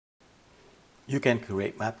You can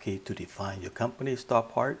create Mapkey to define your company star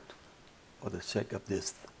part. For the sake of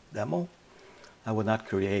this demo, I will not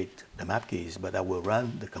create the Mapkeys, but I will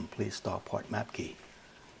run the complete star part Mapkey.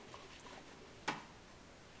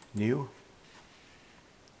 New.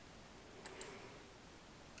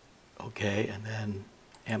 Okay, and then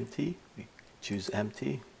empty. We choose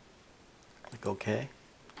empty. Click OK.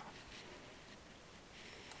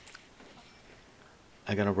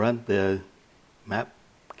 I'm going to run the map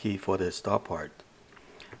key for the star part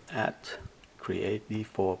at create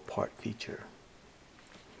default part feature.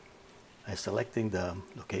 I'm selecting the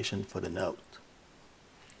location for the node.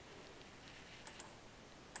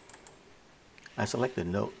 I select the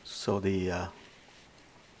node so the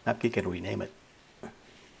map key can rename it.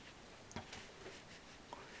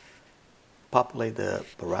 Populate the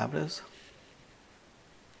parameters.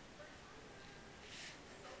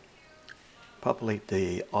 Populate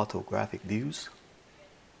the orthographic views.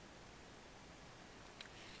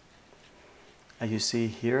 As you see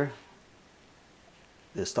here,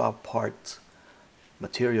 the star part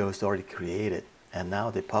material is already created, and now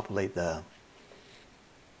they populate the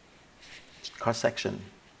cross section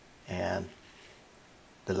and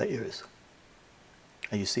the layers.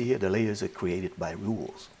 And you see here the layers are created by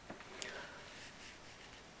rules.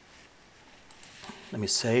 Let me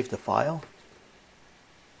save the file.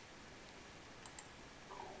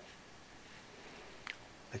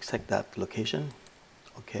 Accept that location.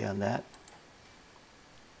 Okay on that.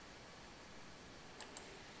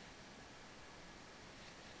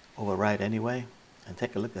 Overwrite anyway, and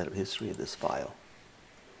take a look at the history of this file.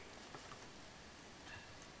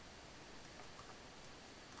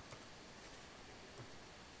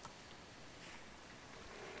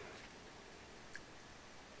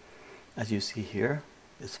 As you see here,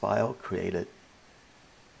 this file created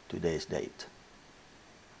today's date.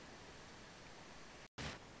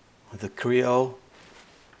 The Creo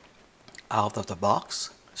out of the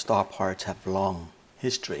box star parts have long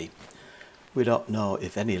history. We don't know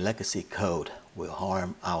if any legacy code will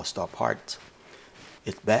harm our star parts.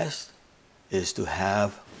 It's best is to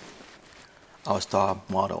have our star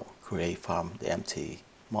model create from the empty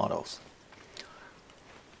models.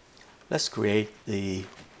 Let's create the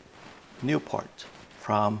new part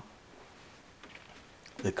from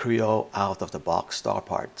the Creo out of the box star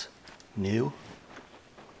part. New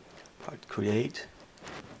part create.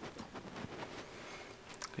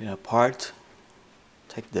 Create a part.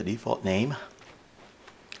 Take the default name,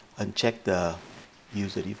 uncheck the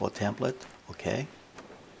use the default template. Okay.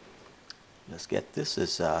 Let's get this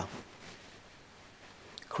is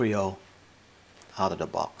Creo out of the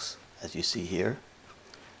box. As you see here,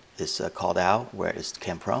 it's called out where it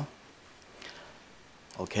came from.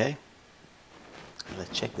 Okay. Let's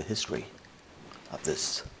check the history of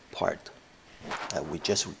this part that we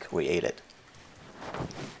just created.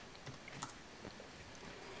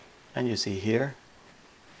 And you see here,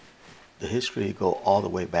 the history go all the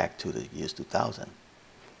way back to the years 2000,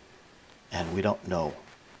 and we don't know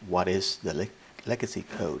what is the legacy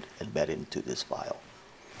code embedded into this file.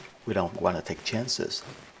 We don't want to take chances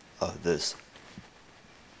of this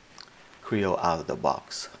Creo out of the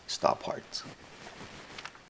box star parts.